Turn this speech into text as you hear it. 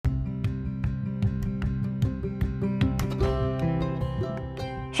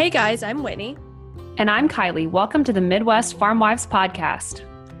Hey guys, I'm Whitney. And I'm Kylie. Welcome to the Midwest Farm Wives Podcast.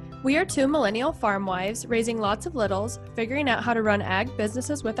 We are two millennial farm wives raising lots of littles, figuring out how to run ag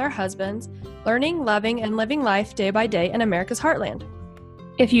businesses with our husbands, learning, loving, and living life day by day in America's heartland.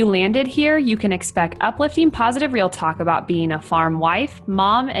 If you landed here, you can expect uplifting, positive real talk about being a farm wife,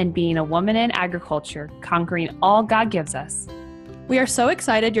 mom, and being a woman in agriculture, conquering all God gives us. We are so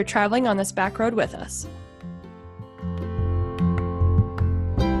excited you're traveling on this back road with us.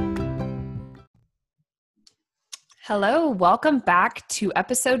 Hello, welcome back to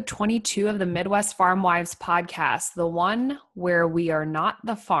episode 22 of the Midwest Farm Wives Podcast, the one where we are not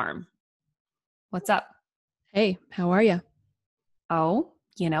the farm. What's up? Hey, how are you? Oh,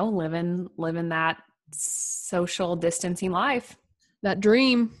 living that social distancing life. That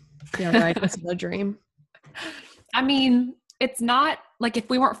dream. Yeah, right. It's the dream. I mean, it's not like if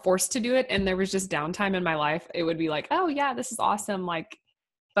we weren't forced to do it and there was just downtime in my life, it would be like, oh yeah, this is awesome.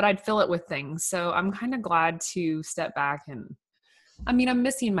 But I'd fill it with things. So I'm kind of glad to step back and I'm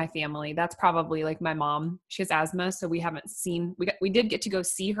missing my family. That's probably like my mom. She has asthma. So we did get to go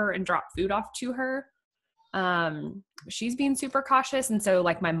see her and drop food off to her. She's being super cautious. And so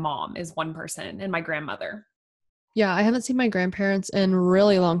like my mom is one person and my grandmother. Yeah, I haven't seen my grandparents in a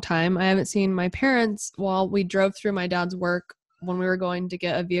really long time. I haven't seen my parents while we drove through my dad's work when we were going to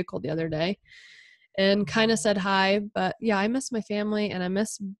get a vehicle the other day and kind of said hi. But yeah, I miss my family and I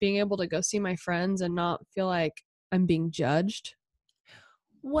miss being able to go see my friends and not feel like I'm being judged.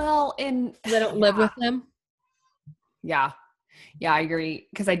 Well, and I don't live with them. Yeah. Yeah, I agree.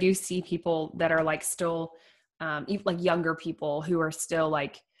 Because I do see people that are like still, even like younger people who are still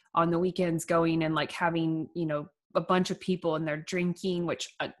like on the weekends going and like having, a bunch of people and they're drinking,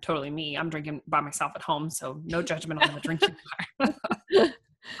 which totally me. I'm drinking by myself at home. So no judgment on the drinking part.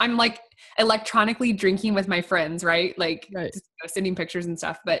 I'm like electronically drinking with my friends, right? Like Right. just, sending pictures and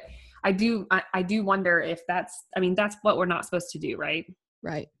stuff. But I do wonder if that's what we're not supposed to do, right?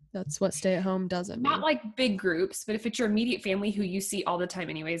 Right. That's what stay at home doesn't mean. Not like big groups, but if it's your immediate family who you see all the time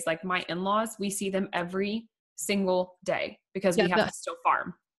anyways, like my in-laws, we see them every single day because we have to still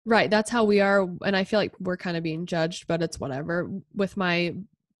farm. Right. That's how we are. And I feel like we're kind of being judged, but it's whatever. With my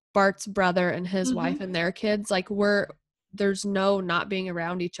Bart's brother and his wife and their kids, like there's no not being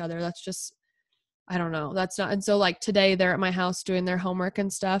around each other. That's just, I don't know. That's not. And so like today they're at my house doing their homework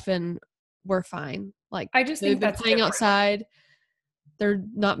and stuff and we're fine. Like I just think that's playing different. outside.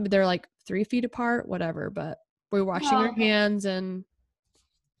 They're like 3 feet apart, whatever, but we're washing our hands and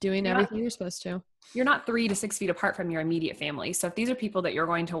doing everything you're supposed to. You're not 3 to 6 feet apart from your immediate family. So if these are people that you're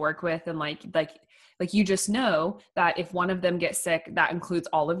going to work with and like you just know that if one of them gets sick, that includes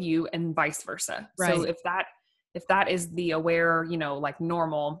all of you and vice versa. Right. So if that is the aware, like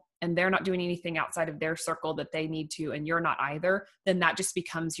normal and they're not doing anything outside of their circle that they need to, and you're not either, then that just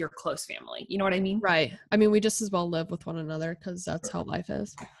becomes your close family. You know what I mean? Right. I mean, we just as well live with one another because that's how life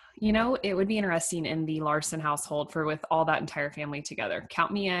is. It would be interesting in the Larson household with all that entire family together.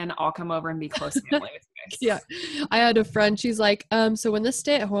 Count me in. I'll come over and be close family with you guys. Yeah. I had a friend, she's like, so when this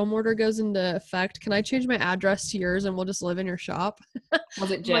stay-at-home order goes into effect, can I change my address to yours and we'll just live in your shop? Was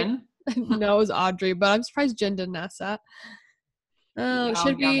it Jen? No, it was Audrey, but I'm surprised Jen didn't ask that.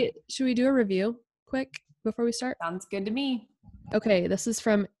 Should we do a review quick before we start? Sounds good to me. Okay, this is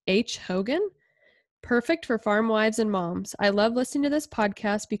from H. Hogan. Perfect for farm wives and moms. I love listening to this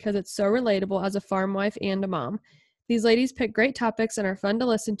podcast because it's so relatable as a farm wife and a mom. These ladies pick great topics and are fun to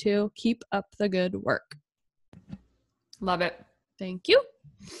listen to. Keep up the good work. Love it. Thank you.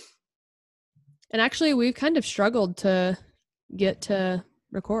 And actually, we've kind of struggled to get to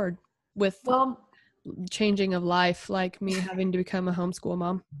record with changing of life, like me having to become a homeschool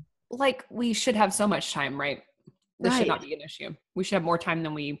mom. Like we should have so much time, right? This should not be an issue. We should have more time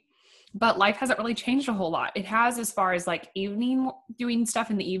but life hasn't really changed a whole lot. It has as far as like doing stuff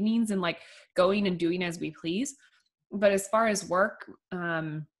in the evenings and like going and doing as we please. But as far as work,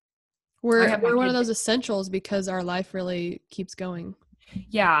 we're one of those essentials because our life really keeps going.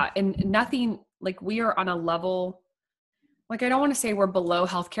 Yeah. And nothing, like we are on a level, like I don't want to say we're below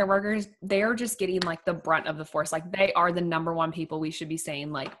healthcare workers. They're just getting like the brunt of the force. Like they are the number one people we should be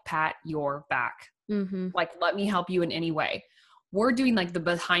saying like, pat your back. Mm-hmm. Like, let me help you in any way. We're doing like the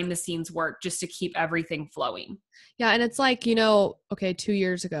behind the scenes work just to keep everything flowing. Yeah. And it's like, 2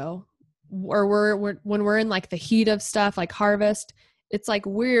 years ago, or when we're in like the heat of stuff, like harvest, it's like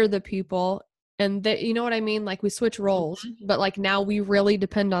we're the people and that, you know what I mean? Like we switch roles, but like now we really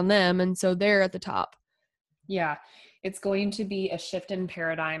depend on them. And so they're at the top. Yeah. It's going to be a shift in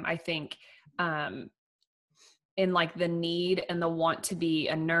paradigm, I think, in like the need and the want to be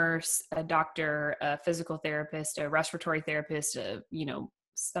a nurse, a doctor, a physical therapist, a respiratory therapist,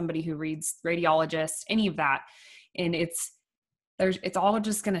 somebody who reads radiologist, any of that. And it's all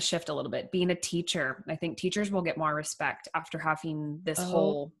just going to shift a little bit. Being a teacher, I think teachers will get more respect after having this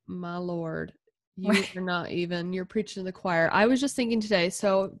whole. My Lord. You are not even, you're preaching to the choir. I was just thinking today.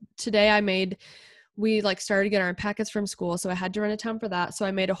 So today we like started to get our packets from school. So I had to run a town for that. So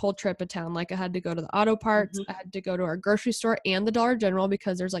I made a whole trip of town. Like I had to go to the auto parts. I had to go to our grocery store and the Dollar General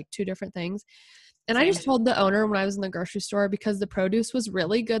because there's like two different things. And I just told the owner when I was in the grocery store, because the produce was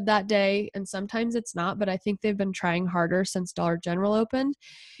really good that day. And sometimes it's not, but I think they've been trying harder since Dollar General opened.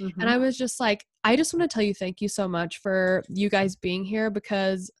 And I was just like, I just want to tell you, thank you so much for you guys being here,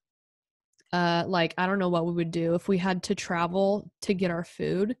 because like, I don't know what we would do if we had to travel to get our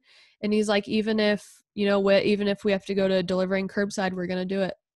food. And he's like, even if we have to go to delivering curbside, we're going to do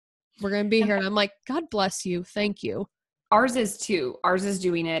it. We're going to be here. And I'm like, God bless you. Thank you. Ours is too. Ours is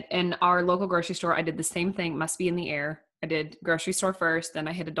doing it. And our local grocery store, I did the same thing. Must be in the air. I did grocery store first. Then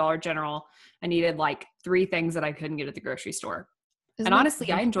I hit a Dollar General. I needed like 3 things that I couldn't get at the grocery store. And honestly,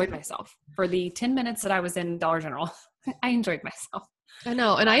 I enjoyed myself. For the 10 minutes that I was in Dollar General, I enjoyed myself. I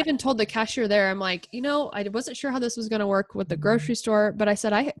know. And I even told the cashier there, I'm like, I wasn't sure how this was going to work with the grocery store, but I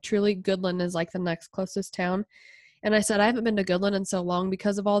said, Goodland is like the next closest town. And I said, I haven't been to Goodland in so long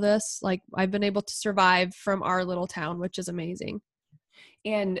because of all this. Like, I've been able to survive from our little town, which is amazing.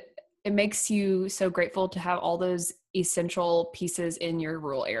 And it makes you so grateful to have all those essential pieces in your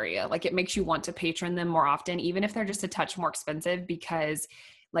rural area. Like, it makes you want to patron them more often, even if they're just a touch more expensive, because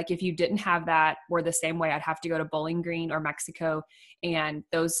like if you didn't have that, we're the same way. I'd have to go to Bowling Green or Mexico, and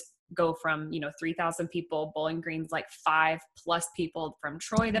those go from, 3,000 people. Bowling Green's like 5+ people from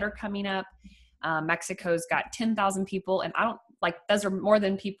Troy that are coming up. Mexico's got 10,000 people, and I don't like, those are more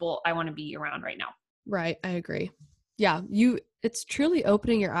than people I want to be around right now. Right. I agree. Yeah. It's truly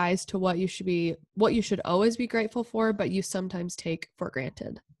opening your eyes to what you should always be grateful for, but you sometimes take for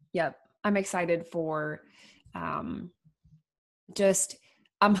granted. Yep. I'm excited for, I'm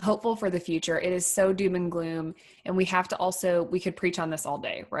hopeful for the future. It is so doom and gloom. And we could preach on this all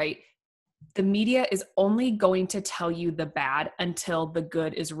day, right? The media is only going to tell you the bad until the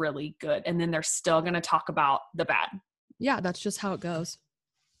good is really good. And then they're still going to talk about the bad. Yeah, that's just how it goes.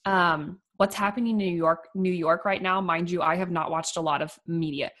 What's happening in New York right now, mind you, I have not watched a lot of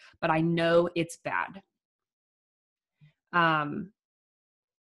media, but I know it's bad.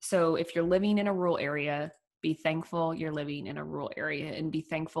 So if you're living in a rural area, be thankful you're living in a rural area, and be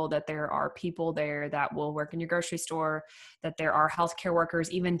thankful that there are people there that will work in your grocery store, that there are healthcare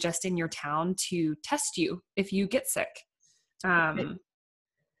workers, even just in your town, to test you if you get sick. There's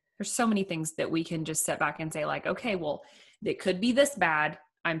so many things that we can just sit back and say like, okay, well, it could be this bad.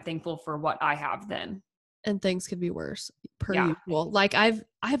 I'm thankful for what I have then. And things could be worse per usual. Like I've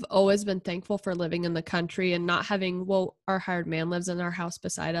always been thankful for living in the country and not having, our hired man lives in our house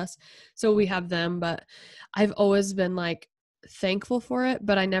beside us, so we have them, but I've always been like thankful for it,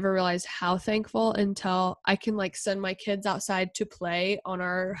 but I never realized how thankful until I can like send my kids outside to play on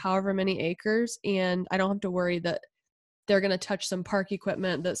our however many acres, and I don't have to worry that they're going to touch some park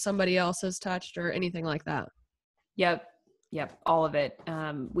equipment that somebody else has touched or anything like that. Yep. All of it.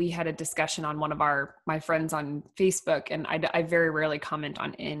 We had a discussion on one of my friends on Facebook, and I very rarely comment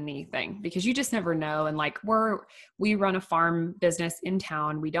on anything because you just never know. And like we run a farm business in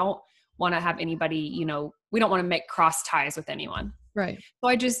town. We don't want to have anybody, we don't want to make cross ties with anyone. Right. So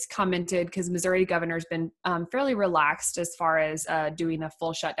I just commented because Missouri governor's been fairly relaxed as far as doing a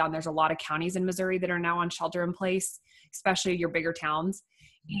full shutdown. There's a lot of counties in Missouri that are now on shelter in place, especially your bigger towns.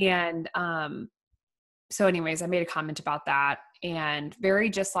 And so anyways, I made a comment about that, and very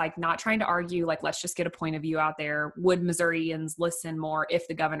just like not trying to argue, like, let's just get a point of view out there. Would Missourians listen more if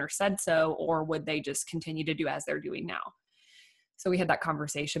the governor said so, or would they just continue to do as they're doing now? So we had that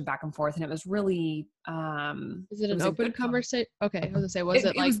conversation back and forth, and it was really, is it an open conversation? Okay. I was gonna say,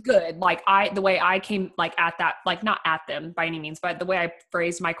 it was good. Like the way I came like at that, like not at them by any means, but the way I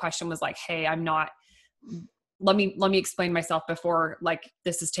phrased my question was like, hey, let me explain myself before like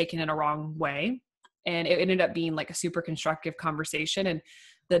this is taken in a wrong way. And it ended up being like a super constructive conversation. And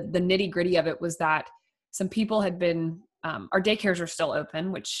the nitty gritty of it was that some people had been, our daycares are still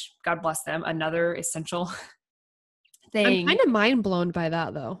open, which God bless them. Another essential thing. I'm kind of mind blown by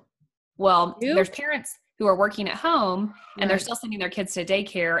that though. Well, there's parents who are working at home and they're Right. still sending their kids to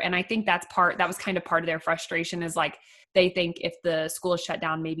daycare. And I think that was kind of part of their frustration, is like, they think if the school is shut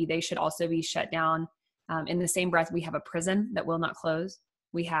down, maybe they should also be shut down. In the same breath, we have a prison that will not close.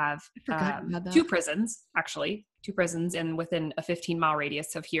 We have 2 prisons, and within a 15-mile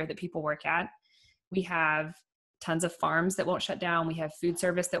radius of here that people work at. We have tons of farms that won't shut down. We have food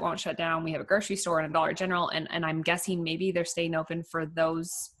service that won't shut down. We have a grocery store and a Dollar General. And I'm guessing maybe they're staying open for those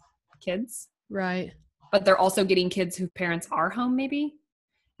kids. Right. But they're also getting kids whose parents are home maybe.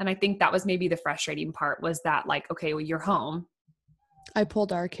 And I think that was maybe the frustrating part was that like, okay, well, you're home. I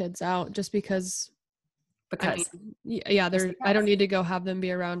pulled our kids out just because Because yeah, I don't need to go have them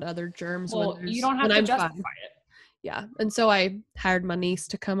be around other germs. Well, you don't have to justify it. Yeah. And so I hired my niece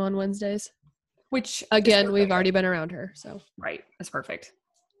to come on Wednesdays. Which again, we've already been around her. So right. That's perfect.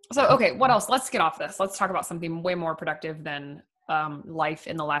 So, okay, what else? Let's get off this. Let's talk about something way more productive than life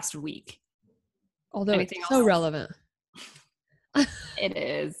in the last week. Although it's so relevant. It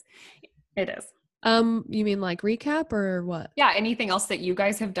is. It is. You mean like recap or what? Yeah. Anything else that you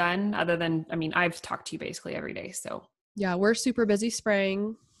guys have done other than, I mean, I've talked to you basically every day. So yeah, we're super busy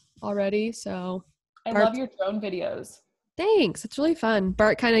spraying already. So I love your drone videos. Thanks. It's really fun.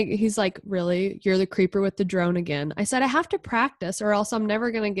 Bart he's like, really? You're the creeper with the drone again. I said, I have to practice or else I'm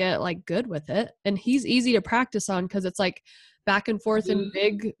never going to get like good with it. And he's easy to practice on because it's like back and forth and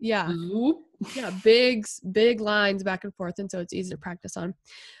big. Yeah. Yeah. Big lines back and forth. And so it's easy to practice on.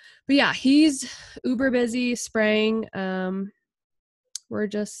 But yeah, he's uber busy spraying. We're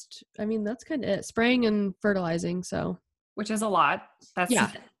just, I mean, that's kind of it. Spraying and fertilizing. So, which is a lot. That's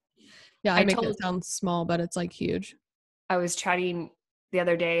yeah. I make it sound small, but it's like huge. I was chatting the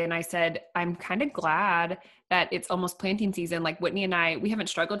other day and I said, I'm kind of glad that it's almost planting season. Like Whitney and I, we haven't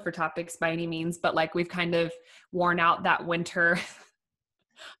struggled for topics by any means, but like we've kind of worn out that winter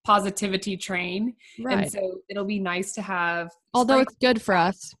positivity train. Right. And so it'll be nice to have. Although it's good for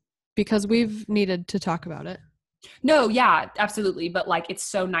us because we've needed to talk about it. No, yeah, absolutely. But like, it's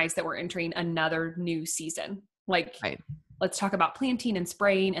so nice that we're entering another new season. Like, right. Let's talk about planting and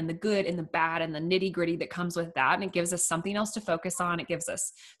spraying and the good and the bad and the nitty gritty that comes with that. And it gives us something else to focus on. It gives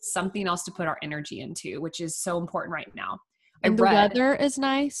us something else to put our energy into, which is so important right now. And the weather is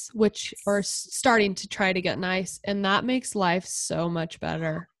nice, or starting to try to get nice. And that makes life so much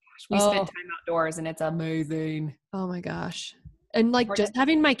better. We spend time outdoors and it's amazing. Oh my gosh. And like just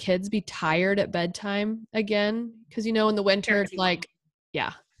having my kids be tired at bedtime again. Cause in the winter, it's like,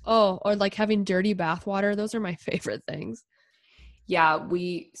 yeah. Oh, or like having dirty bath water. Those are my favorite things. Yeah,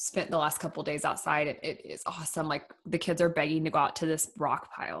 we spent the last couple of days outside. It is awesome. Like the kids are begging to go out to this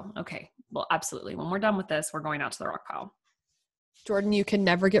rock pile. Okay, well, absolutely. When we're done with this, we're going out to the rock pile. Jordan, you can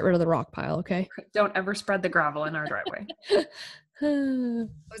never get rid of the rock pile, okay? Don't ever spread the gravel in our driveway. I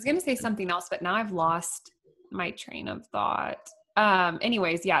was going to say something else, but now I've lost my train of thought.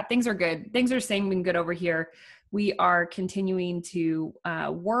 Anyways, yeah, things are good. Things are staying good over here. We are continuing to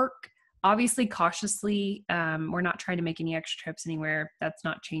work. Obviously, cautiously, we're not trying to make any extra trips anywhere. That's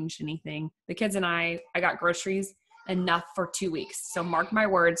not changed anything. The kids and I got groceries enough for 2 weeks. So mark my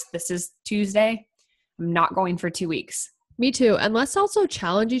words, this is Tuesday. I'm not going for 2 weeks. Me too. And let's also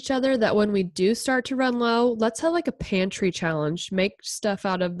challenge each other that when we do start to run low, let's have like a pantry challenge. Make stuff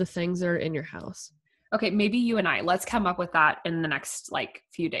out of the things that are in your house. Okay, maybe you and I, let's come up with that in the next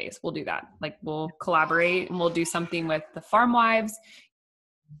few days. We'll do that. We'll collaborate and we'll do something with the farm wives,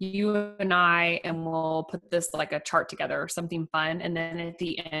 you and I, and we'll put this a chart together or something fun. And then at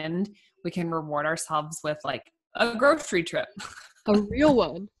the end, we can reward ourselves with a grocery trip. A real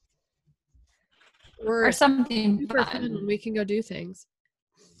one. Or something fun. We can go do things.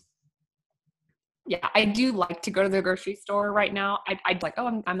 Yeah, I do like to go to the grocery store right now. I'd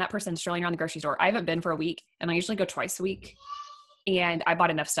I'm that person strolling around the grocery store. I haven't been for a week, and I usually go twice a week. And I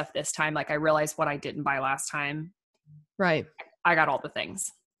bought enough stuff this time. I realized what I didn't buy last time. Right. I got all the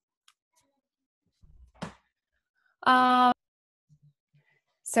things.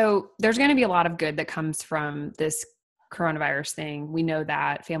 So there's going to be a lot of good that comes from this coronavirus thing. We know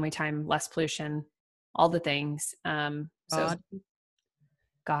that family time, less pollution, all the things. God,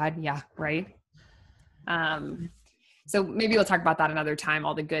 yeah, right. So maybe we'll talk about that another time,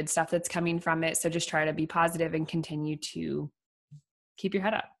 all the good stuff that's coming from it. So just try to be positive and continue to keep your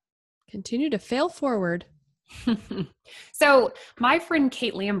head up. Continue to fail forward. So my friend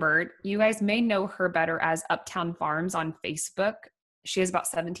Kate Lambert, you guys may know her better as Uptown Farms on Facebook. She has about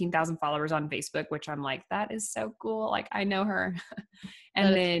 17,000 followers on Facebook, which I'm like, that is so cool. I know her.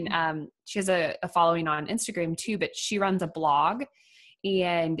 And then she has a following on Instagram too, but she runs a blog.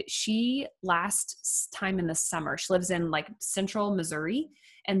 And she last time in the summer, she lives in central Missouri,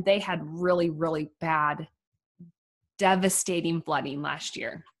 and they had really, really bad, devastating flooding last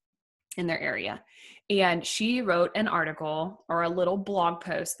year in their area. And she wrote an article or a little blog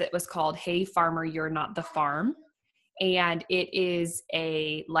post that was called, "Hey Farmer, You're Not the Farm." And it is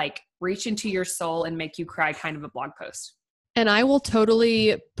a reach into your soul and make you cry kind of a blog post. And I will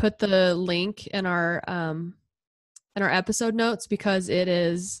totally put the link in our in our episode notes because it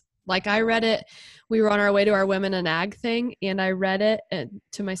is like I read it. We were on our way to our women and ag thing, and I read it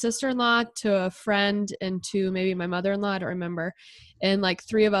to my sister-in-law, to a friend, and to maybe my mother-in-law. I don't remember. And like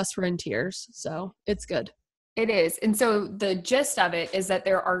 3 of us were in tears. So it's good. It is. And so the gist of it is that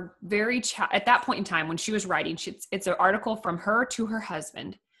there are at that point in time when she was writing, it's an article from her to her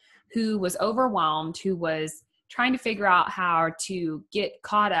husband who was overwhelmed, who was trying to figure out how to get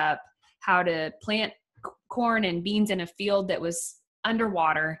caught up, how to plant corn and beans in a field that was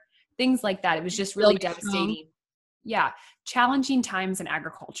underwater, things like that. It was just really devastating. Yeah. Challenging times in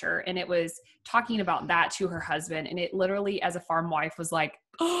agriculture. And it was talking about that to her husband. And it literally, as a farm wife, was like,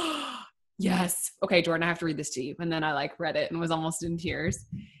 oh, yes. Okay, Jordan, I have to read this to you. And then I like read it and was almost in tears.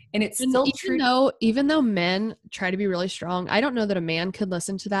 And it's still true. Even though men try to be really strong, I don't know that a man could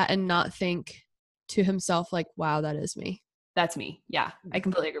listen to that and not think to himself like, wow, that is me. That's me. Yeah, I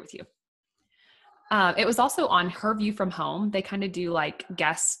completely agree with you. It was also on Her View from Home. They kind of do like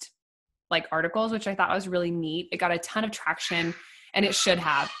guest like articles, which I thought was really neat. It got a ton of traction and it should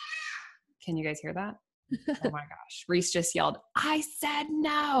have. Can you guys hear that? Oh my gosh. Reese just yelled, I said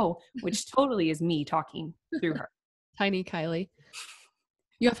no, which totally is me talking through her. Tiny Kylie.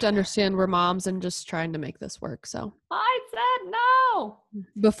 You have to understand we're moms and just trying to make this work. So I said no.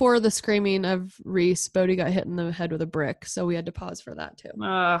 Before the screaming of Reese, Bodhi got hit in the head with a brick. So we had to pause for that too.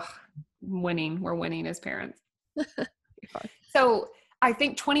 Winning. We're winning as parents. So I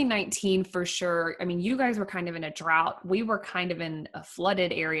think 2019 for sure. I mean, you guys were kind of in a drought. We were kind of in a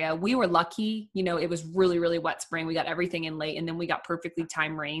flooded area. We were lucky. You know, it was really, really wet spring. We got everything in late and then we got perfectly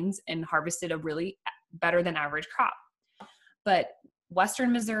timed rains and harvested a really better than average crop. But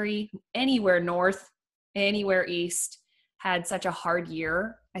Western Missouri, anywhere north, anywhere east had such a hard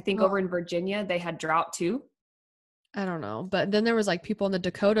year. I think over in Virginia, they had drought too. I don't know. But then there was like people in the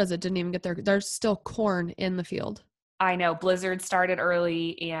Dakotas that didn't even get there's still corn in the field. I know blizzard started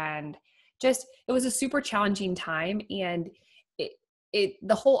early and just, it was a super challenging time. And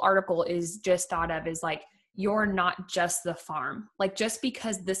the whole article is just thought of as like, you're not just the farm. Like just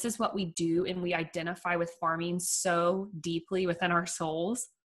because this is what we do and we identify with farming so deeply within our souls.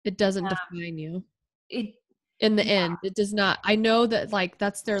 It doesn't define you. In the end, it does not. I know that like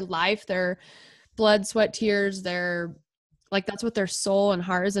that's their life, their blood, sweat, tears, their like that's what their soul and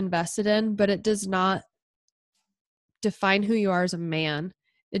heart is invested in, but it does not define who you are as a man.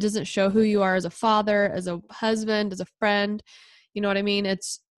 It doesn't show who you are as a father, as a husband, as a friend. You know what I mean?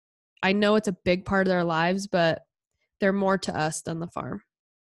 I know it's a big part of their lives, but they're more to us than the farm.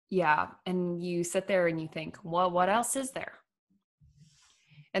 Yeah. And you sit there and you think, well, what else is there?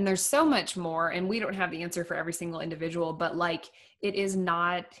 And there's so much more, and we don't have the answer for every single individual, but like, it is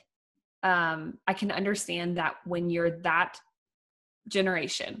not, I can understand that when you're that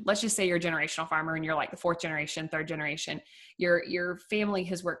generation, let's just say you're a generational farmer and you're like the 4th generation, 3rd generation, your family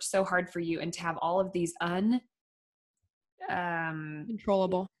has worked so hard for you, and to have all of these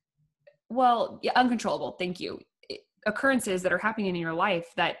uncontrollable. Well, yeah, uncontrollable. Thank you. Occurrences that are happening in your life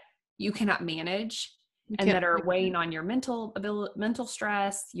that you cannot manage and that are weighing on your mental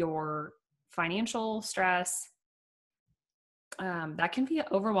stress, your financial stress. That can be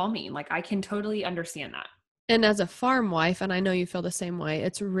overwhelming. Like I can totally understand that. And as a farm wife, and I know you feel the same way,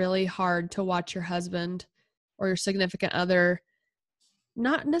 it's really hard to watch your husband or your significant other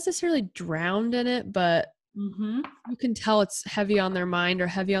not necessarily drowned in it, but you can tell it's heavy on their mind or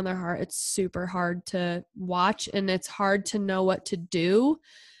heavy on their heart. It's super hard to watch, and it's hard to know what to do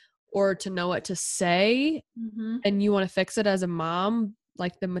or to know what to say. And you want to fix it as a mom,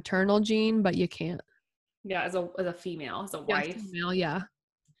 like the maternal gene, but you can't. Yeah, as a female, as a wife. Female, yeah.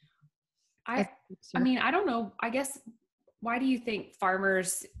 I mean, I don't know. I guess, why do you think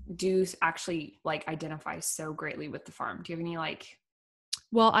farmers do actually like identify so greatly with the farm? Do you have any like?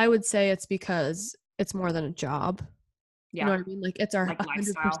 Well, I would say it's because it's more than a job. Yeah. You know what I mean? Like it's our like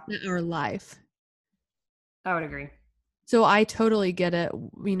 100% our life. I would agree. So I totally get it.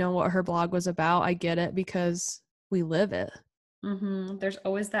 You know what her blog was about. I get it because we live it. There's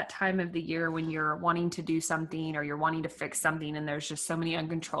always that time of the year when you're wanting to do something or you're wanting to fix something, and there's just so many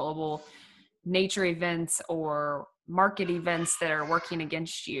uncontrollable nature events or market events that are working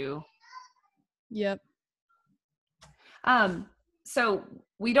against you. Yep. So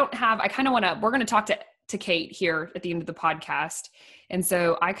we don't have, we're going to talk to Kate here at the end of the podcast. And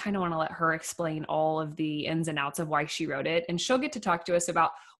so I kind of want to let her explain all of the ins and outs of why she wrote it. And she'll get to talk to us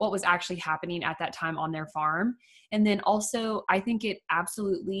about what was actually happening at that time on their farm. And then also, I think it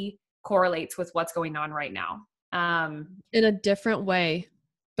absolutely correlates with what's going on right now. In a different way,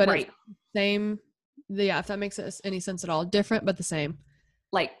 but right. It's same. Yeah, if that makes any sense at all. Different, but the same.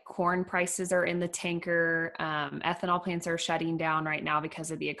 like corn prices are in the tanker. Ethanol plants are shutting down right now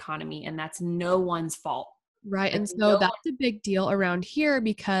because of the economy, and that's no one's fault. Right. Like And so no that's a big deal around here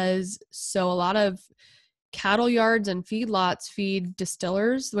because a lot of cattle yards and feedlots feed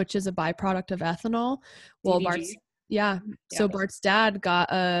distillers, which is a byproduct of ethanol. Well, DDG. Yeah. Yeah. So Bart's dad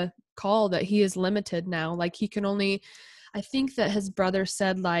got a call that he is limited now. Like he can only, I think that his brother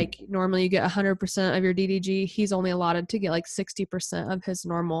said like normally you get 100% of your DDG. He's only allotted to get like 60% of his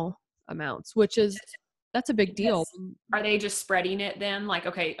normal amounts, which is, that's a big deal. Are they just spreading it then? Like,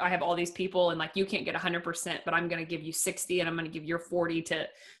 okay, I have all these people and like you can't get 100%, but I'm going to give you 60 and I'm going to give your 40 to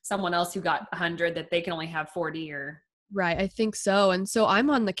someone else who got 100 that they can only have 40 or. Right. I think so. And so I'm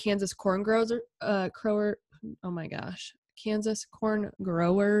on the Kansas Corn Growers, oh my gosh, Kansas Corn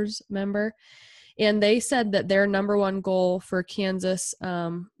Growers member. And they said that their number one goal for Kansas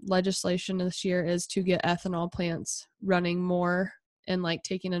legislation this year is to get ethanol plants running more and like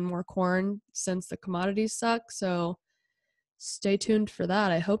taking in more corn since the commodities suck. So stay tuned for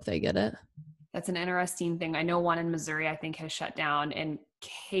that. I hope they get it. That's an interesting thing. I know one in Missouri, I think, has shut down. And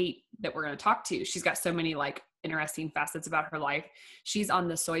Kate, that we're going to talk to, she's got so many like interesting facets about her life. She's on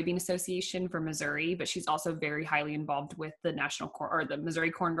the Soybean Association for Missouri, but she's also very highly involved with the National Corn or the Missouri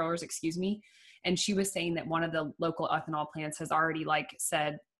Corn Growers, excuse me. And she was saying that one of the local ethanol plants has already like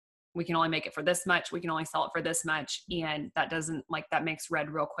said, we can only make it for this much. We can only sell it for this much. And that doesn't like, that makes red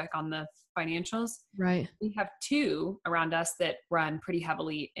real quick on the financials. Right. We have two around us that run pretty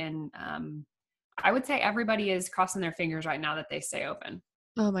heavily in, I would say everybody is crossing their fingers right now that they stay open.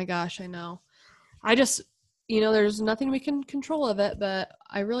 Oh my gosh, I know. I just, there's nothing we can control of it, but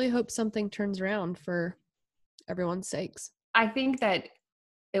I really hope something turns around for everyone's sakes. I think that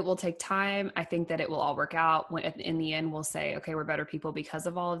it will take time. I think that it will all work out. When in the end, we'll say, okay, we're better people because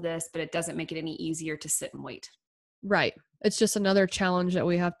of all of this, but it doesn't make it any easier to sit and wait. Right. It's just another challenge that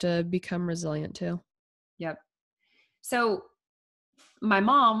we have to become resilient to. Yep. So my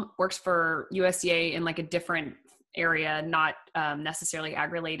mom works for USDA in like a different area, not necessarily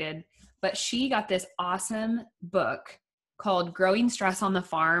ag related, but she got this awesome book called Growing Stress on the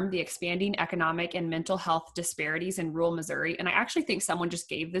Farm, The Expanding Economic and Mental Health Disparities in Rural Missouri. And I actually think someone just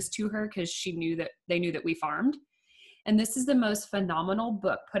gave this to her because they knew that we farmed. And this is the most phenomenal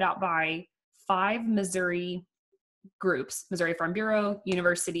book put out by 5 Missouri groups: Missouri Farm Bureau,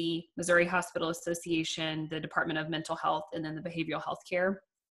 University, Missouri Hospital Association, the Department of Mental Health, and then the Behavioral Health Care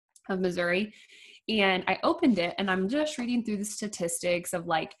of Missouri. And I opened it and I'm just reading through the statistics of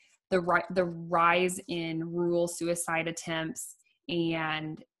like the rise in rural suicide attempts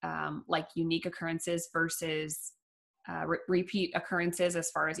and like unique occurrences versus repeat occurrences as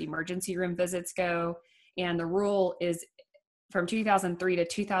far as emergency room visits go. And the rural is from 2003 to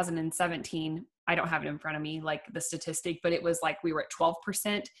 2017. I don't have it in front of me, like the statistic, but it was like we were at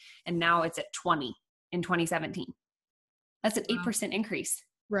 12% and now it's at 20 in 2017. That's an 8% increase.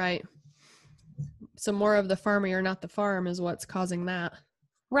 Right. So more of the farmer or not the farm is what's causing that.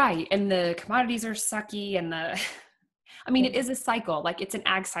 Right. And the commodities are sucky and it is a cycle. Like it's an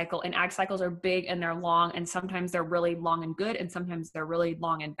ag cycle, and ag cycles are big and they're long, and sometimes they're really long and good, and sometimes they're really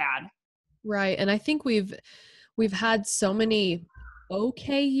long and bad. Right. And I think we've had so many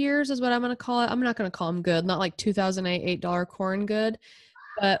okay years is what I'm going to call it. I'm not going to call them good, not like 2008 $8 corn good,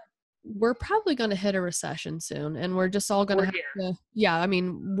 but we're probably going to hit a recession soon, and we're just all going to have to,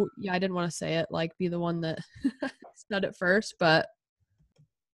 I didn't want to say it, like be the one that said it first, but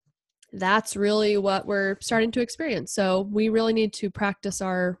that's really what we're starting to experience. So we really need to practice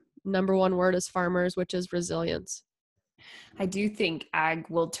our number one word as farmers, which is resilience. I do think ag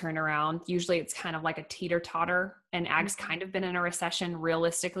will turn around. Usually it's kind of like a teeter-totter, and ag's kind of been in a recession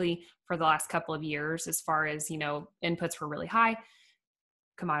realistically for the last couple of years as far as, inputs were really high,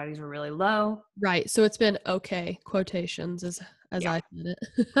 commodities were really low. Right. So it's been okay, quotations as I said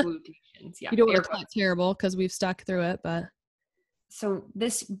it. Quotations, yeah. You don't want to call it terrible because we've stuck through it, but. So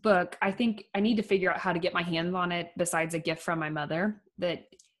this book, I think I need to figure out how to get my hands on it besides a gift from my mother. That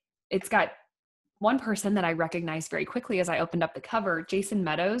it's got one person that I recognized very quickly as I opened up the cover, Jason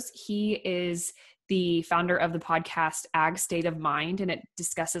Meadows. He is the founder of the podcast Ag State of Mind, and it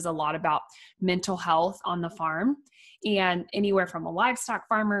discusses a lot about mental health on the farm, and anywhere from a livestock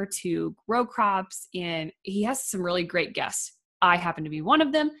farmer to grow crops. And he has some really great guests. I happen to be one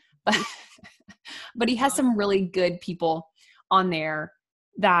of them, but he has some really good people on there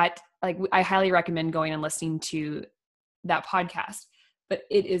that like I highly recommend going and listening to that podcast. But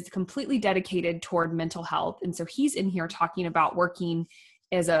it is completely dedicated toward mental health. And so he's in here talking about working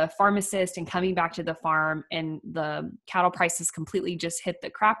as a pharmacist and coming back to the farm, and the cattle prices completely just hit the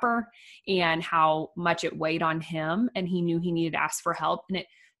crapper, and how much it weighed on him, and he knew he needed to ask for help. And it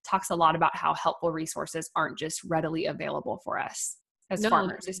talks a lot about how helpful resources aren't just readily available for us as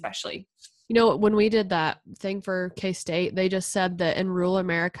farmers, especially. You know, when we did that thing for K-State, they just said that in rural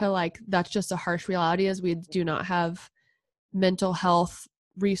America, like that's just a harsh reality, is we do not have mental health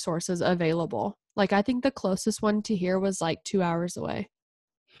resources available. Like I think the closest one to here was like 2 hours away.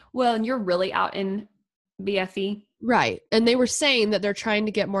 Well, and you're really out in BFE. Right. And they were saying that they're trying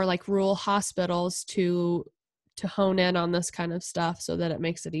to get more like rural hospitals to hone in on this kind of stuff so that it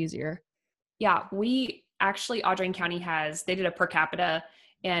makes it easier. Yeah, we actually, Audrain County they did a per capita,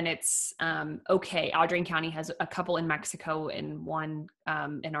 and it's okay. Audrain County has a couple in Mexico and one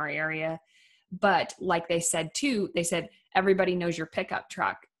in our area. But like they said too, they said everybody knows your pickup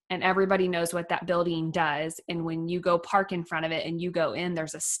truck and everybody knows what that building does. And when you go park in front of it and you go in,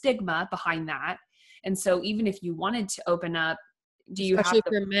 there's a stigma behind that. And so even if you wanted to open up, especially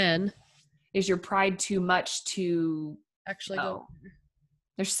for men, is your pride too much to actually go?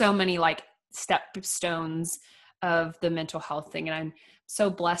 There's so many like stepstones of the mental health thing. And I'm so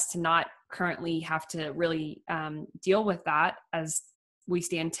blessed to not currently have to really deal with that as we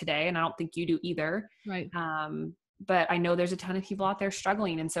stand today. And I don't think you do either. Right. But I know there's a ton of people out there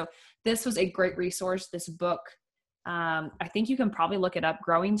struggling. And so this was a great resource, this book. I think you can probably look it up,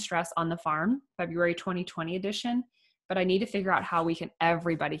 Growing Stress on the Farm, February 2020 edition. But I need to figure out how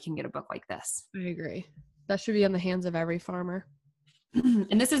everybody can get a book like this. I agree. That should be in the hands of every farmer.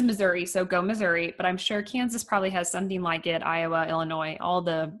 And this is Missouri, so go Missouri. But I'm sure Kansas probably has something like it, Iowa, Illinois, all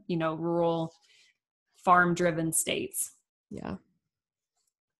the, rural farm-driven states. Yeah.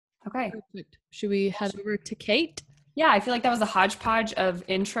 Okay. Perfect. Should we head over to Kate? Yeah, I feel like that was a hodgepodge of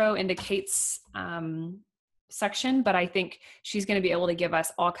intro into Kate's section, but I think she's going to be able to give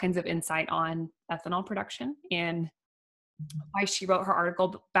us all kinds of insight on ethanol production and why she wrote her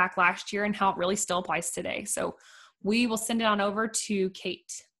article back last year and how it really still applies today. So we will send it on over to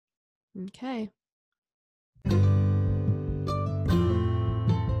Kate. Okay.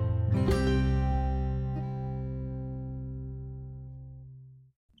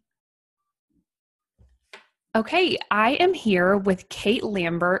 Okay, I am here with Kate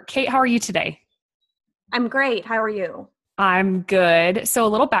Lambert. Kate, how are you today? I'm great. How are you? I'm good. So a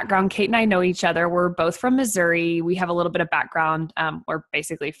little background, Kate and I know each other. We're both from Missouri. We have a little bit of background. We're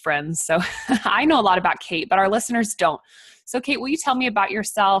basically friends. So I know a lot about Kate, but our listeners don't. So Kate, will you tell me about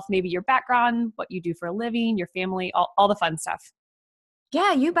yourself, maybe your background, what you do for a living, your family, all the fun stuff?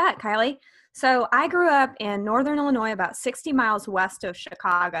 Yeah, you bet, Kylie. So I grew up in Northern Illinois, about 60 miles west of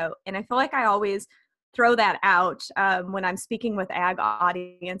Chicago. And I feel like I always throw that out when I'm speaking with ag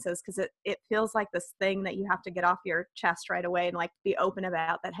audiences, because it feels like this thing that you have to get off your chest right away and like be open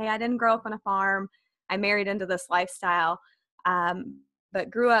about that. Hey, I didn't grow up on a farm. I married into this lifestyle, but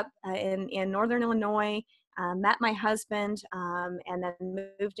grew up in Northern Illinois, met my husband, and then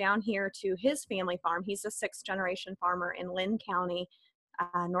moved down here to his family farm. He's a 6th generation farmer in Lynn County,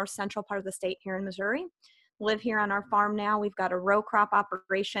 north central part of the state here in Missouri. Live here on our farm now. We've got a row crop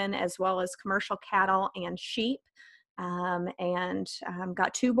operation as well as commercial cattle and sheep, and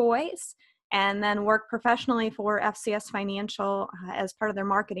got 2 boys, and then work professionally for FCS Financial as part of their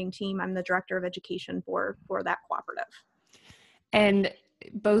marketing team. I'm the director of education for that cooperative. And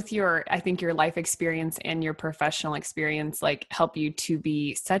both I think your life experience and your professional experience like help you to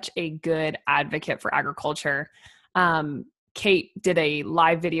be such a good advocate for agriculture. Kate did a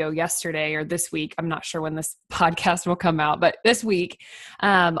live video yesterday or this week. I'm not sure when this podcast will come out, but this week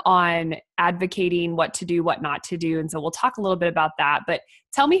on advocating what to do, what not to do. And so we'll talk a little bit about that, but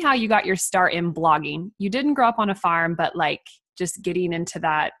tell me how you got your start in blogging. You didn't grow up on a farm, but like just getting into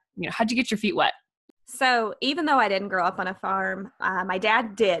that, how'd you get your feet wet? So even though I didn't grow up on a farm, my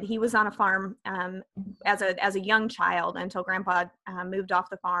dad did. He was on a farm as a young child until Grandpa moved off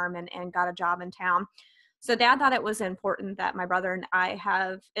the farm and got a job in town. So Dad thought it was important that my brother and I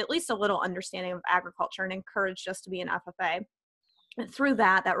have at least a little understanding of agriculture and encouraged us to be an FFA. And through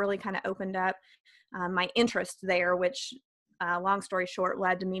that really kind of opened up my interest there, which, long story short,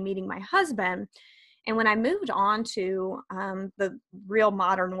 led to me meeting my husband. And when I moved on to the real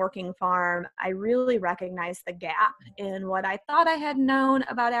modern working farm, I really recognized the gap in what I thought I had known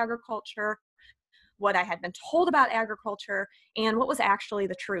about agriculture, what I had been told about agriculture, and what was actually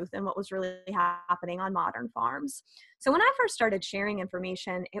the truth and what was really happening on modern farms. So when I first started sharing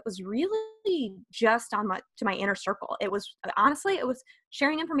information, it was really just to my inner circle. It was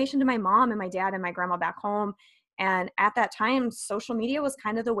sharing information to my mom and my dad and my grandma back home. And at that time, social media was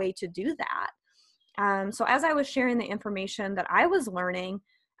kind of the way to do that. So as I was sharing the information that I was learning,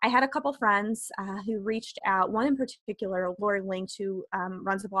 I had a couple friends who reached out. One in particular, Lori Linked, who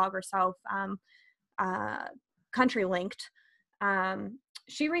runs a blog herself, Country Linked.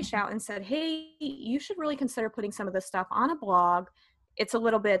 She reached out and said, hey, you should really consider putting some of this stuff on a blog. It's a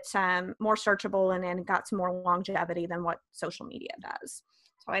little bit more searchable and got some more longevity than what social media does.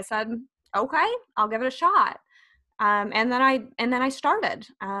 So I said, okay, I'll give it a shot. And then I started.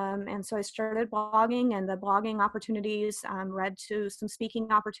 And so I started blogging, and the blogging opportunities led to some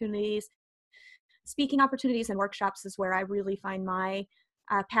speaking opportunities. Speaking opportunities and workshops is where I really find my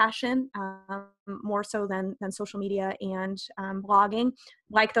passion, more so than social media and blogging.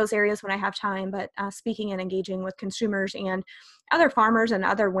 Like those areas when I have time, but speaking and engaging with consumers and other farmers and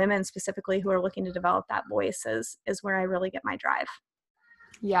other women specifically who are looking to develop that voice is where I really get my drive.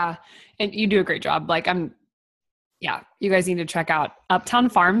 Yeah. And you do a great job. You guys need to check out Uptown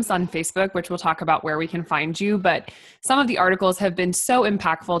Farms on Facebook, which we'll talk about where we can find you. But some of the articles have been so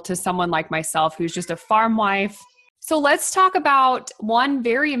impactful to someone like myself, who's just a farm wife. So let's talk about one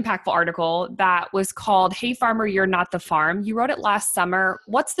very impactful article that was called, Hey Farmer, You're Not the Farm. You wrote it last summer.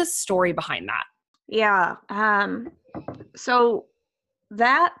 What's the story behind that? Yeah. So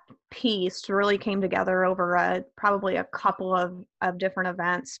that piece really came together over probably a couple of different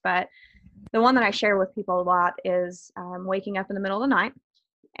events, but the one that I share with people a lot is waking up in the middle of the night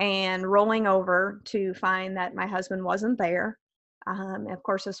and rolling over to find that my husband wasn't there. Of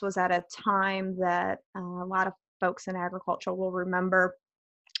course, this was at a time that a lot of folks in agriculture will remember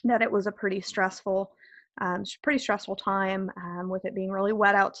that it was a pretty stressful time with it being really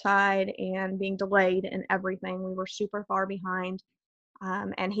wet outside and being delayed and everything. We were super far behind,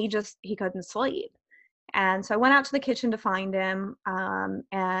 and he couldn't sleep. And so I went out to the kitchen to find him,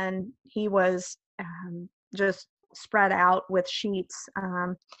 and he was just spread out with sheets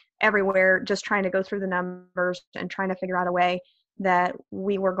everywhere, just trying to go through the numbers and trying to figure out a way that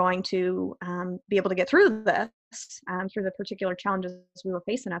we were going to be able to get through this, through the particular challenges we were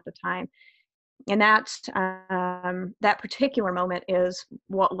facing at the time. And that particular moment is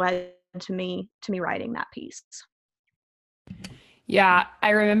what led to me writing that piece. Yeah,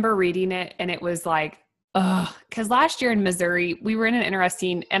 I remember reading it, and it was like, because last year in Missouri, we were in an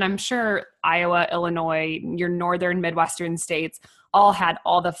interesting, and I'm sure Iowa, Illinois, your northern Midwestern states all had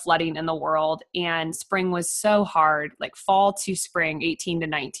all the flooding in the world, and spring was so hard, like fall to spring, 18 to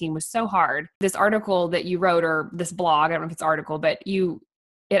 19 was so hard. This article that you wrote, or this blog, I don't know if it's article, but it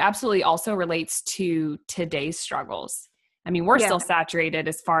absolutely also relates to today's struggles. I mean, we're still saturated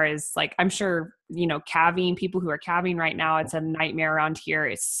as far as I'm sure, calving, people who are calving right now, it's a nightmare around here.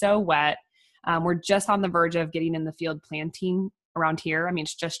 It's so wet. We're just on the verge of getting in the field planting around here. I mean,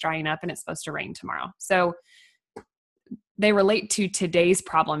 it's just drying up and it's supposed to rain tomorrow. So they relate to today's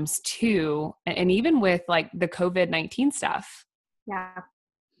problems too. And even with the COVID-19 stuff. Yeah.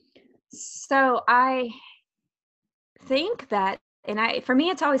 So I think that, for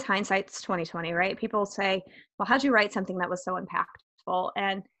me, it's always hindsight's 2020, right? People say, well, how'd you write something that was so impactful?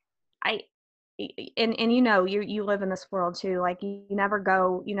 And you live in this world too. You never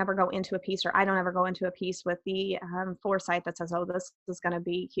go into a piece, or I don't ever go into a piece with the foresight that says, oh, this is going to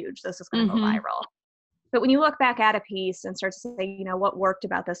be huge. This is going to go viral. But when you look back at a piece and start to say, what worked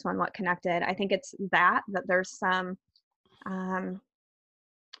about this one, what connected, I think it's that there's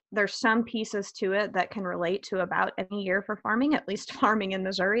some pieces to it that can relate to about any year for farming, at least farming in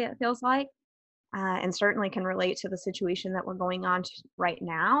Missouri, it feels like, and certainly can relate to the situation that we're going on right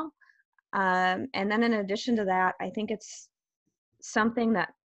now. And then in addition to that, I think it's something that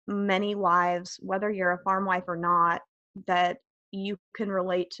many wives, whether you're a farm wife or not, that you can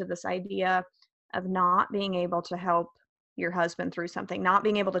relate to this idea of not being able to help your husband through something, not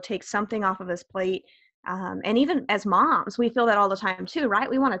being able to take something off of his plate. And even as moms, we feel that all the time too, right?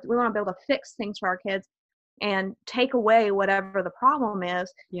 We want to be able to fix things for our kids and take away whatever the problem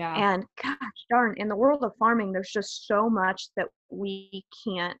is. Yeah. And gosh darn, in the world of farming, there's just so much that we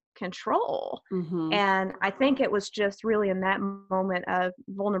can't control. And I think it was just really in that moment of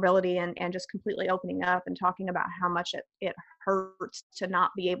vulnerability and just completely opening up and talking about how much it hurts to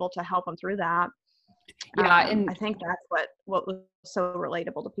not be able to help them through that. Yeah. And I think that's what was so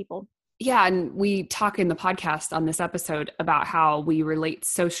relatable to people. Yeah. And we talk in the podcast on this episode about how we relate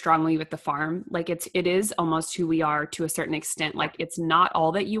so strongly with the farm. It is almost who we are to a certain extent. It's not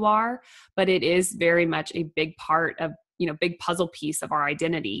all that you are, but it is very much a big part of, big puzzle piece of our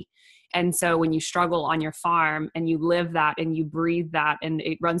identity. And so when you struggle on your farm and you live that and you breathe that and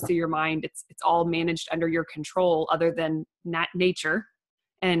it runs through your mind, it's all managed under your control other than nature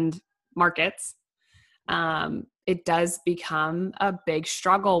and markets. it does become a big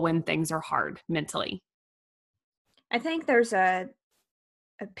struggle when things are hard mentally. I think there's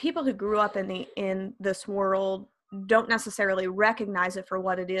people who grew up in this world don't necessarily recognize it for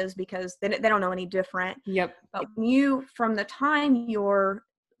what it is because they don't know any different. Yep. But from the time you're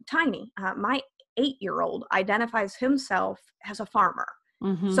tiny, my 8-year-old identifies himself as a farmer.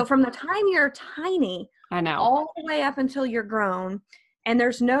 Mm-hmm. So from the time you're tiny, I know, all the way up until you're grown, and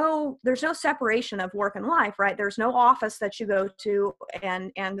there's no separation of work and life, right? There's no office that you go to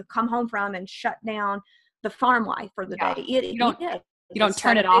and come home from and shut down the farm life for the day. You don't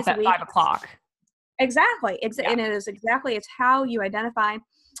turn it off at 5 o'clock. Exactly. And it's how you identify.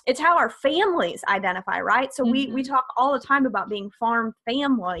 It's how our families identify, right? So we talk all the time about being farm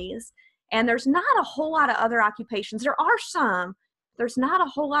families, and there's not a whole lot of other occupations. There are some. There's not a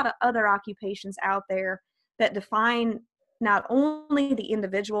whole lot of other occupations out there that define not only the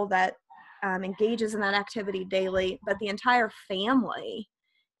individual that engages in that activity daily, but the entire family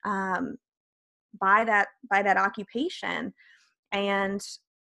by that occupation. And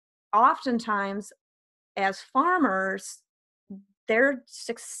oftentimes, as farmers, their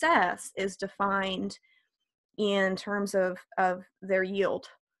success is defined in terms of their yield,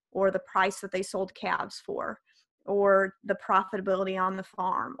 or the price that they sold calves for, or the profitability on the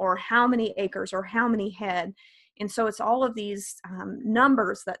farm, or how many acres or how many head. And so it's all of these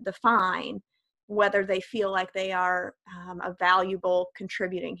numbers that define whether they feel like they are a valuable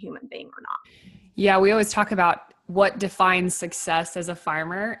contributing human being or not. Yeah, we always talk about what defines success as a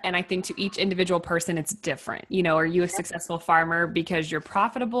farmer. And I think to each individual person, it's different. You know, are you a successful farmer because you're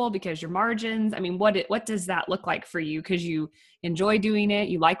profitable, because your margins? I mean, what does that look like for you? Because you enjoy doing it,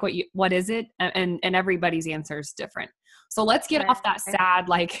 you like what is it? And everybody's answer is different. So let's get off that sad,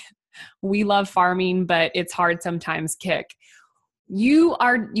 like, we love farming, but it's hard sometimes kick. You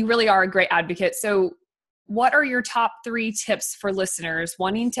really are a great advocate. So what are your top 3 tips for listeners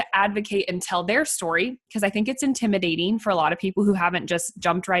wanting to advocate and tell their story? Because I think it's intimidating for a lot of people who haven't just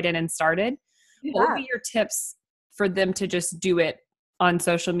jumped right in and started. Yeah. What would be your tips for them to just do it on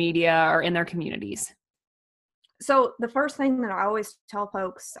social media or in their communities? So the first thing that I always tell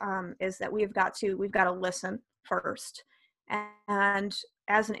folks is that we've got to listen first. And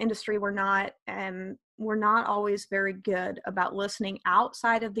as an industry, we're not always very good about listening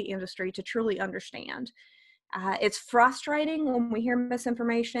outside of the industry to truly understand. It's frustrating when we hear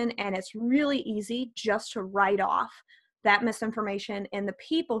misinformation, and it's really easy just to write off that misinformation and the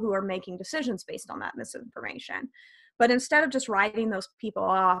people who are making decisions based on that misinformation. But instead of just writing those people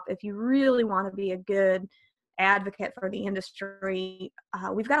off, if you really want to be a good advocate for the industry,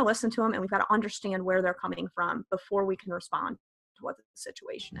 we've got to listen to them, and we've got to understand where they're coming from before we can respond to what the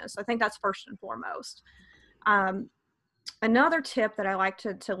situation is. So I think that's first and foremost. Another tip that I like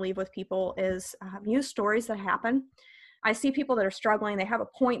to leave with people is use stories that happen. I see people that are struggling. They have a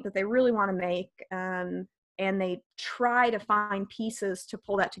point that they really want to make, and they try to find pieces to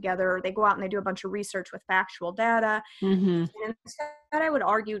pull that together. They go out and they do a bunch of research with factual data. Mm-hmm. And instead, I would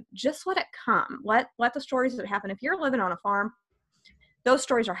argue, just let it come. Let the stories that happen. If you're living on a farm, those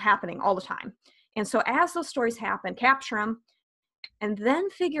stories are happening all the time. And so as those stories happen, capture them, and then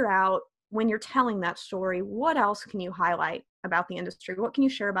figure out, when you're telling that story, what else can you highlight about the industry? What can you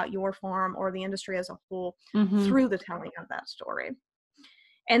share about your farm or the industry as a whole through the telling of that story?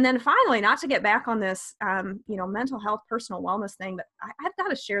 And then finally, not to get back on this, mental health, personal wellness thing, but I've got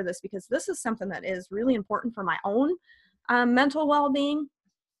to share this because this is something that is really important for my own mental well-being.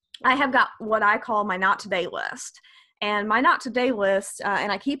 I have got what I call my not today list, and my not today list,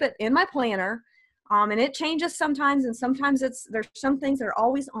 and I keep it in my planner. And it changes sometimes, and sometimes there's some things that are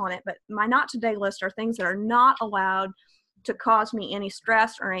always on it, but my not today list are things that are not allowed to cause me any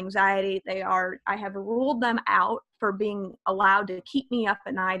stress or anxiety. I have ruled them out for being allowed to keep me up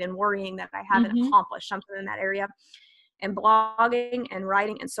at night and worrying that I haven't accomplished something in that area. And blogging and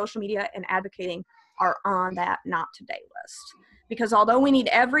writing and social media and advocating are on that not today list. Because although we need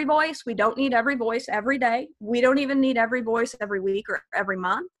every voice, we don't need every voice every day. We don't even need every voice every week or every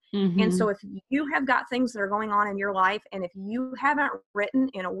month. Mm-hmm. And so if you have got things that are going on in your life, and if you haven't written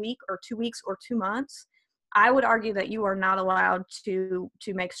in a week or 2 weeks or 2 months, I would argue that you are not allowed to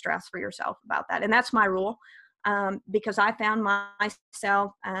make stress for yourself about that. And that's my rule, because I found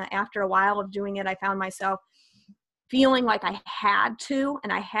myself, after a while of doing it, I found myself feeling like I had to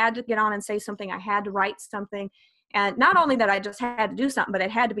get on and say something. I had to write something. And not only that I just had to do something, but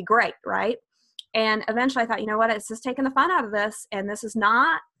it had to be great, right? And eventually I thought, you know what, it's just taking the fun out of this. And this is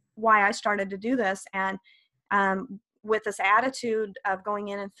not why I started to do this. And with this attitude of going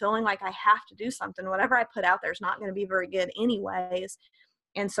in and feeling like I have to do something, whatever I put out there is not going to be very good anyways.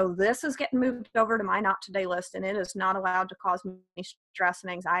 And so this is getting moved over to my not today list, and it is not allowed to cause me stress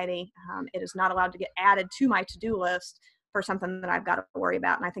and anxiety. It is not allowed to get added to my to-do list for something that I've got to worry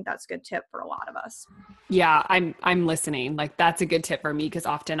about. And I think that's a good tip for a lot of us. Yeah, I'm listening. Like that's a good tip for me because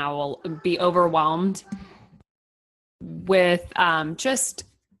often I will be overwhelmed with just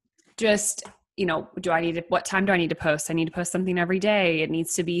what time do I need to post? I need to post something every day. It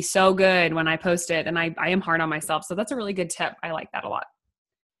needs to be so good when I post it. And I am hard on myself. So that's a really good tip. I like that a lot.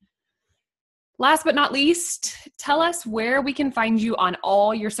 Last but not least, tell us where we can find you on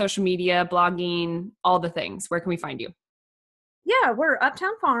all your social media, blogging, all the things. Where can we find you? Yeah, we're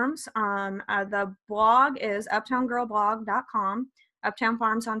Uptown Farms. The blog is uptowngirlblog.com, Uptown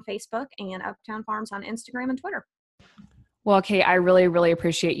Farms on Facebook, and Uptown Farms on Instagram and Twitter. Well, Kate, I really, really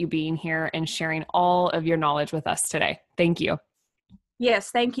appreciate you being here and sharing all of your knowledge with us today. Thank you.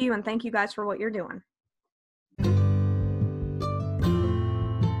 Yes, thank you. And thank you guys for what you're doing.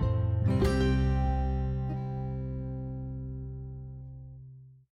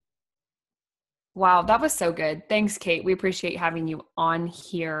 Wow, that was so good. Thanks, Kate. We appreciate having you on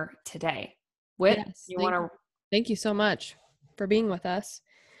here today. Whit, Yes, you want to? Thank you so much for being with us.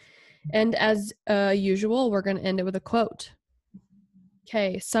 And as usual, we're going to end it with a quote.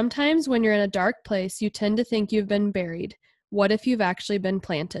 Okay, sometimes when you're in a dark place, you tend to think you've been buried. What if you've actually been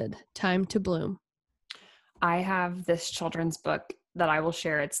planted? Time to bloom. I have this children's book that I will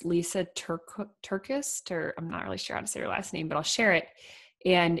share. It's Lisa Turkist, or I'm not really sure how to say her last name, but I'll share it.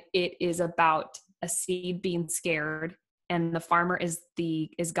 And it is about a seed being scared, and the farmer is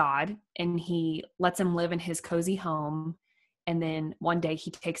God, and he lets him live in his cozy home. And then one day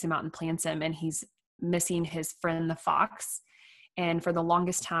he takes him out and plants him, and he's missing his friend, the fox. And for the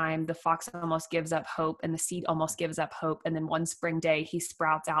longest time, the fox almost gives up hope, and the seed almost gives up hope. And then one spring day, he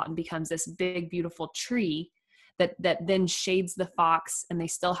sprouts out and becomes this big, beautiful tree that then shades the fox, and they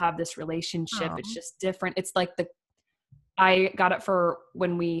still have this relationship. Aww. It's just different. It's like I got it for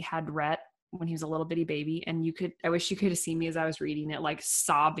when we had Rhett, when he was a little bitty baby, and I wish you could have seen me as I was reading it, like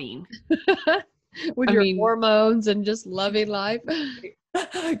sobbing. With your hormones and just loving life.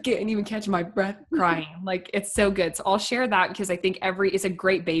 I can't even catch my breath crying. Like, it's so good. So I'll share that because I think it's a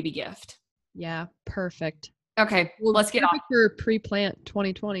great baby gift. Yeah, perfect. Okay, well, let's get on. For pre-plant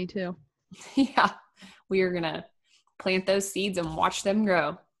 2020 too. Yeah, we are going to plant those seeds and watch them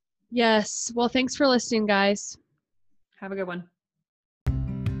grow. Yes. Well, thanks for listening, guys. Have a good one.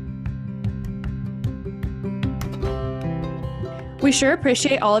 We sure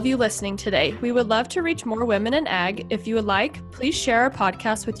appreciate all of you listening today. We would love to reach more women in ag. If you would like, please share our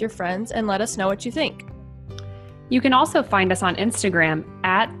podcast with your friends and let us know what you think. You can also find us on Instagram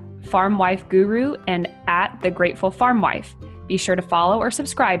at FarmWifeGuru and at The Grateful Farm Wife. Be sure to follow or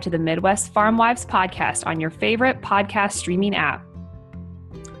subscribe to the Midwest Farm Wives podcast on your favorite podcast streaming app.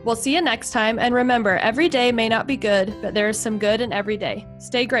 We'll see you next time. And remember, every day may not be good, but there is some good in every day.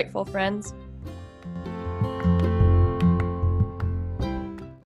 Stay grateful, friends.